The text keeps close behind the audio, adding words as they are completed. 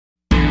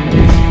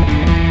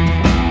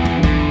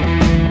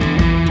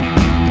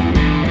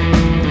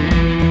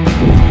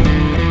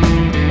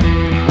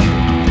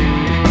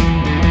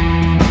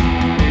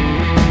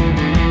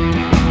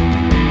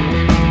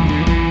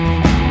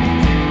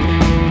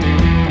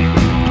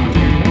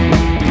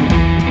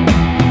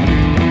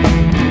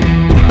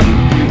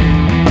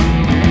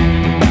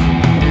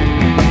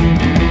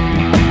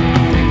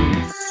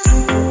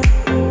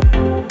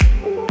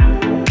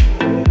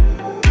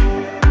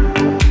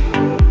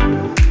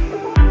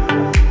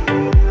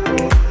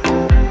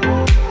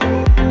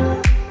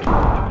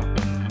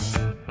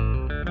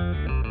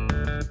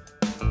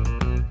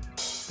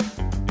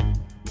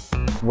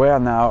we are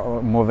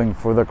now moving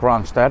through the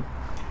Kronshtadt.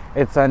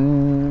 It's a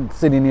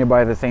city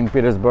nearby the St.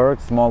 Petersburg,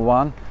 small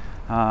one.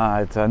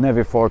 It's a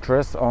Navy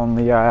fortress on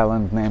the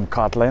island named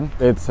Kotlin.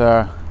 It's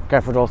a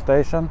cathedral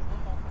station,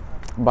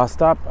 bus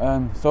stop,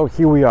 and so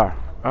here we are.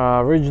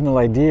 Original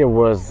idea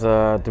was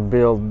to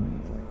build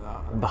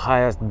the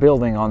highest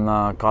building on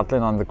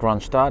Kotlin, on the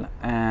Kronshtadt,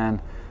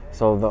 and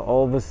so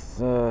all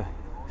the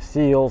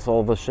seals,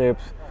 all the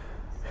ships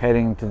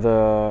heading to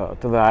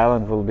the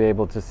island will be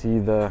able to see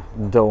the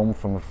dome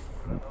from a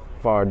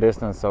far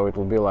distance, so it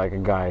will be like a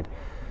guide.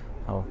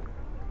 So,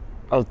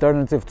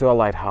 alternative to a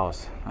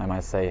lighthouse, I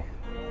might say.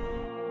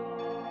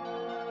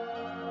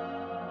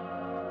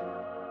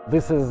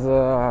 This is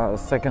the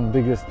second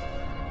biggest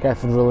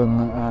cathedral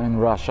in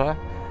Russia.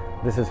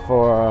 This is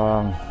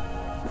for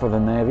the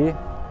Navy,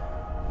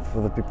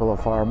 for the people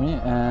of Army,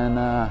 and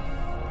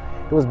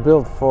it was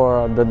built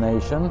for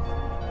donation.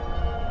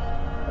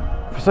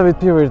 For Soviet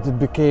period it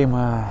became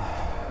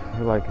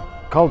like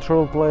a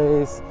cultural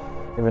place,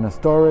 even a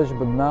storage,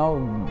 but now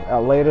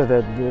later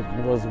that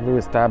it was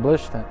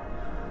re-established,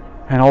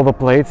 and all the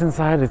plates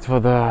inside, it's for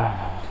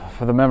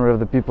the memory of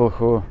the people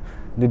who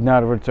did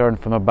not return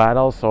from the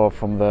battles or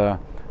from the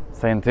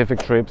scientific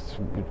trips.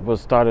 It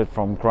was started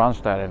from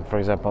Kronshtadt, and for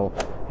example,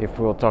 if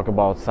we'll talk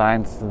about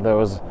science, there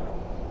was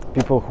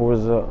people who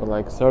was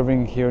like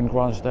serving here in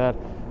Kronshtadt.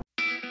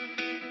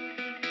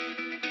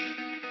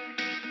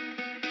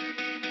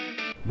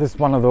 This is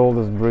one of the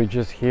oldest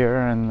bridges here,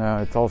 and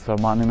it's also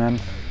a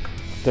monument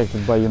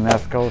protected by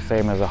UNESCO,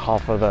 same as a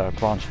half of the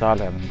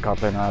Kronshtadt and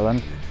Kotlin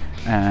Island,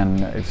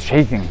 and it's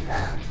shaking.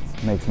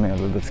 It makes me a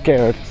little bit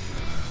scared,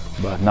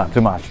 but not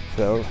too much,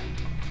 so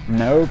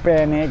no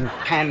panic.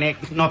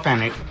 No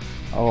panic.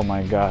 Oh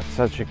my god,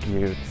 such a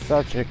cute,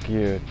 such a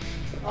cute.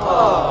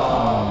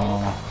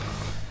 Oh.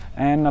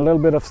 And a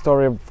little bit of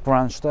story of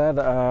Kronshtadt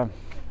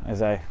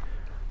as I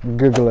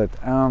Google it.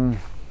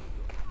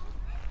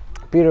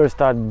 Peter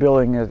started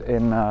building it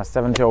in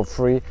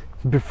 1703.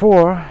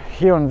 Before,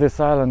 here on this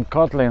island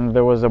Kotlin,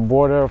 there was a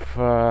border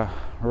of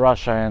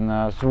Russia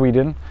and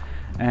Sweden,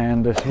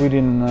 and the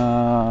Sweden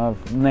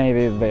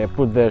Navy, they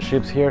put their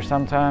ships here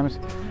sometimes,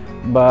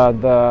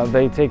 but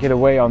they take it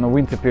away on the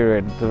winter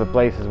period to the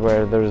places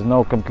where there is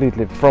no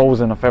completely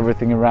frozen of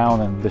everything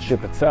around and the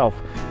ship itself.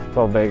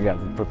 So they got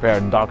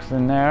prepared docks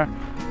in there,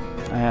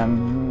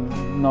 and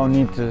no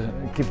need to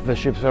keep the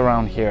ships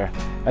around here.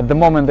 At the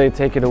moment they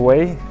take it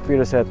away,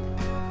 Peter said,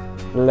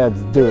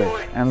 let's do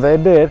it. And they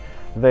did.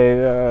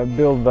 They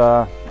built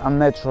a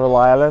unnatural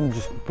island,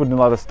 just putting a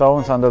lot of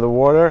stones under the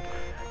water,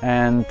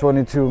 and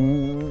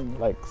 22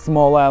 like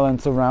small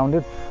islands around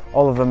it,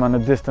 all of them on a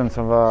distance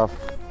of a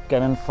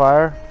cannon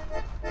fire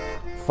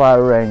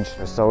range.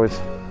 So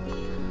it's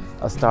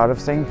a start of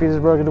St.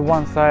 Petersburg at the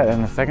one side,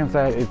 and the second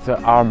side it's the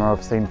armor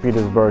of St.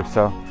 Petersburg,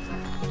 so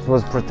it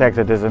was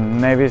protected as a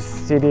Navy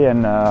city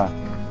and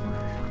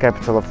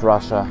capital of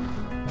Russia.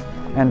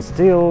 And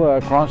still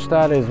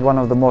Kronshtadt is one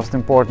of the most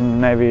important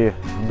Navy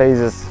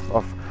bases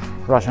of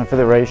Russian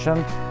Federation.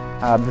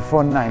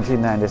 Before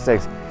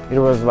 1996 it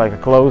was like a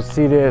closed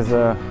city, as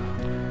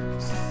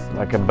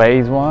like a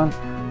base one,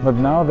 but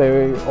now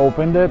they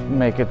opened it,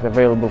 make it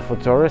available for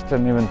tourists,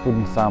 and even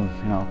putting some,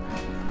 you know,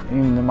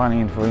 in the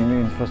money for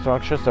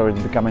infrastructure, so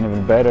it's becoming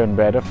even better and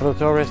better for the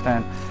tourists.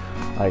 And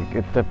like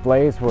it's the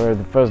place where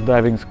the first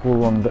diving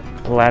school on the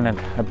planet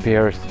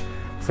appears,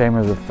 same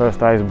as the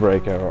first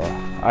icebreaker or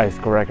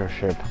icebreaker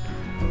ship.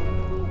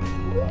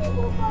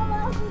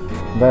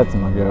 That's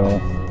my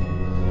girl.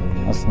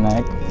 A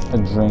snack, a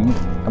drink,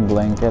 a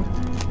blanket,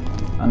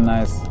 a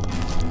nice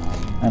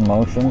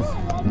emotions,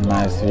 a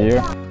nice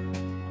view.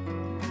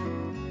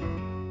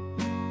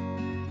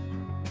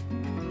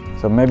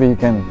 So maybe you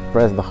can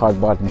press the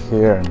heart button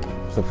here and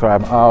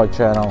subscribe our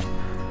channel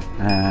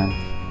and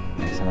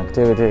make some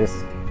activities.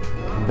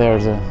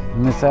 There's a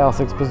missiles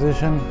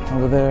exposition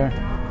over there.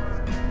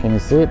 Can you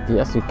see it?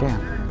 Yes, you can.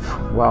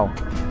 Wow,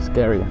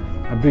 scary.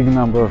 A big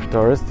number of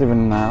tourists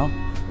even now,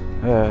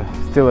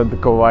 still at the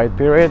COVID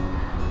period,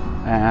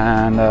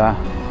 and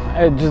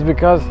just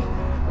because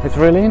it's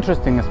really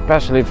interesting,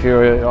 especially if you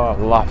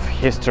love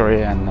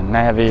history and the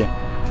Navy,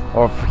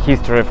 or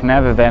history of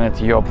Navy, then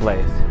it's your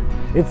place.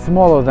 It's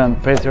smaller than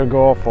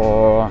Petrograd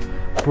or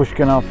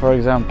Pushkinov, for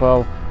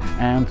example,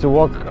 and to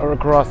walk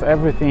across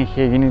everything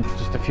here you need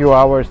just a few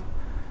hours.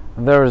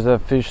 There's a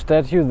fish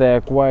statue.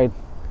 They're quite,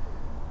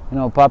 you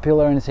know,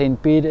 popular in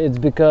St. Pete. It's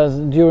because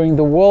during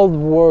the World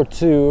War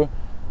II,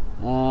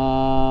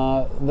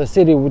 the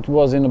city, which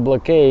was in a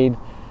blockade,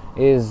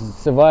 is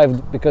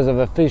survived because of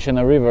the fish in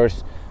the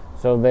rivers.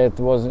 So that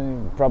was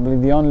probably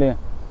the only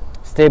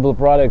stable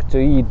product to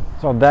eat.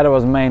 So that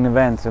was main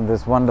event in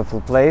this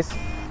wonderful place.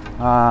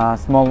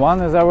 Small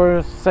one, as I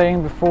was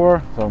saying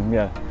before. So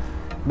yeah,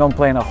 don't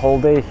plan a whole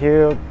day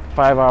here.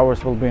 5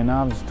 hours will be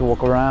enough just to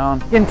walk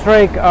around. You can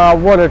take a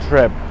water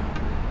trip.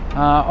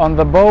 On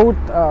the boat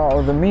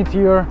or the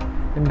Meteor,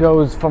 it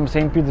goes from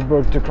St.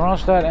 Petersburg to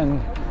Kronshtadt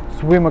and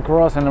swim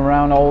across and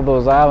around all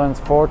those islands,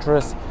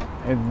 fortress.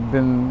 It's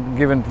been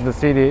given to the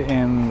city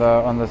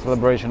on the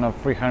celebration of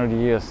 300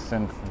 years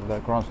since the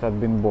Kronshtadt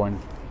been born.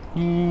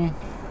 And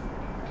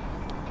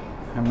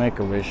make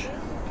a wish.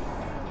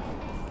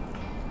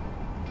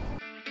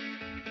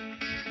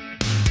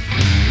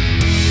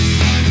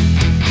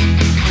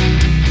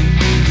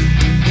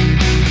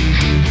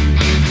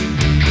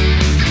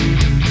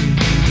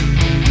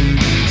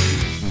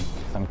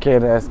 Some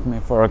kid asked me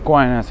for a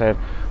coin. I said,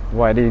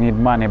 "Why do you need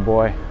money,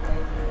 boy?"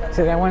 He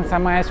said, "I want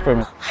some ice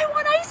cream."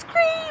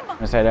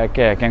 I said,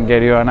 "Okay, I can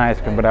get you an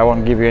ice cream, but I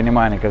won't give you any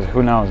money, because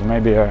who knows,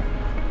 maybe you're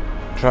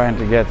trying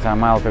to get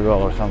some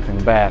alcohol or something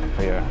bad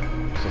for you."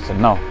 So I said,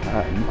 "No,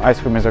 ice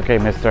cream is okay,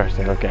 mister." I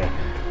said, "Okay,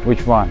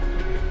 which one?"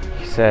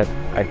 He said,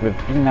 "Like with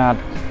peanut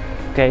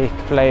taste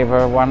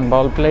flavor, one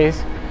bowl,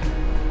 please."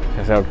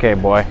 I said, "Okay,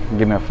 boy,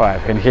 give me a 5."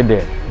 And he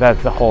did.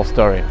 That's the whole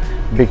story.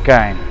 Be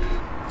kind.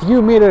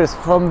 Few meters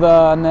from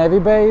the Navy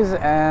base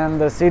and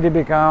the city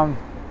become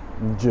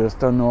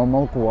just a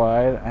normal,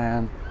 quiet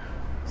and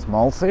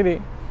small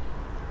city.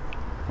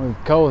 With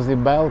cozy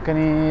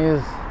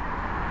balconies,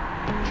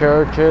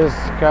 churches,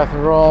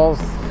 cathedrals,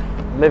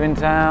 living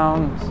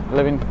towns,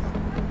 living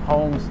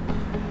homes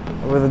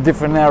with the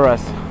different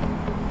eras.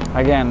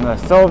 Again, the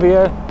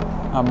Soviet,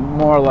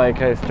 more like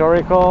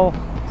historical,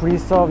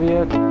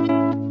 pre-Soviet.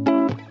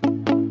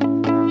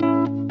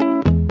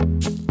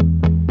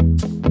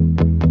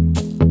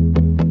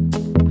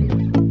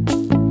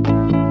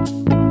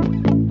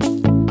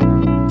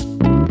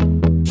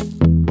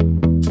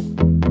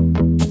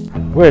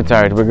 We're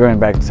tired, we're going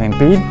back to St.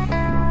 Pete,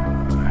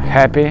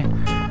 happy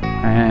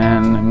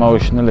and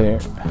emotionally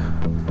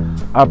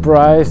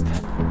uprised.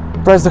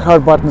 Press the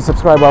heart button,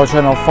 subscribe our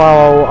channel,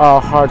 follow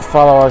our heart,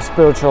 follow our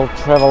spiritual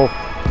travel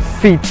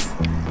feats,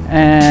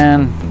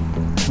 and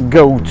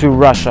go to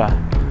Russia,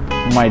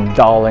 my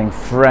darling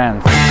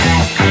friends.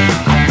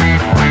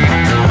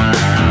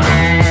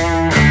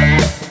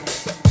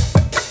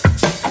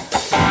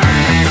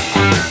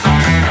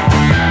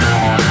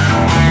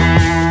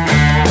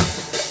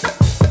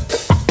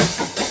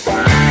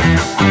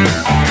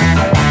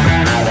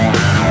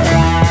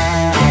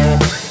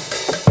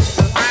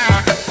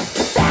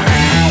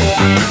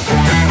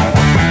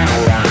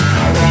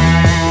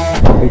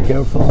 Be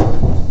careful,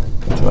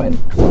 try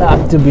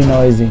not to be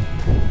noisy.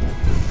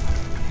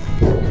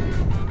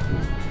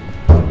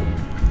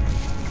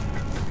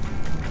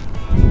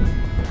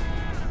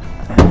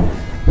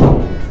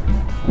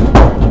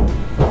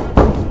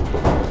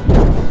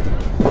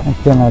 I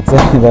cannot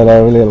say that I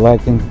really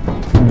like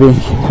being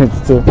here.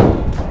 It's too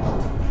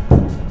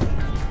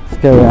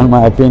scary in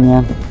my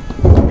opinion.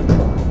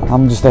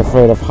 I'm just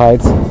afraid of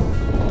heights.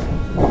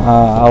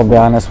 I'll be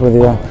honest with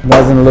you.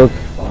 Doesn't look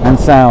and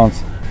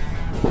sounds.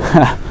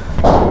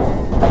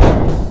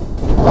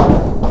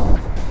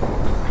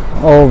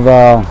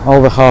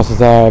 all the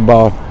houses are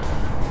about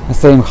the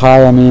same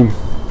height. I mean,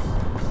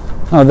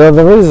 no,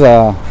 there is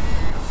a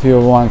few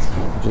ones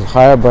which is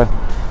higher, but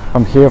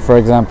from here, for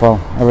example,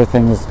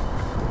 everything is,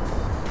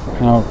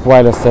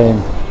 quite the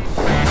same.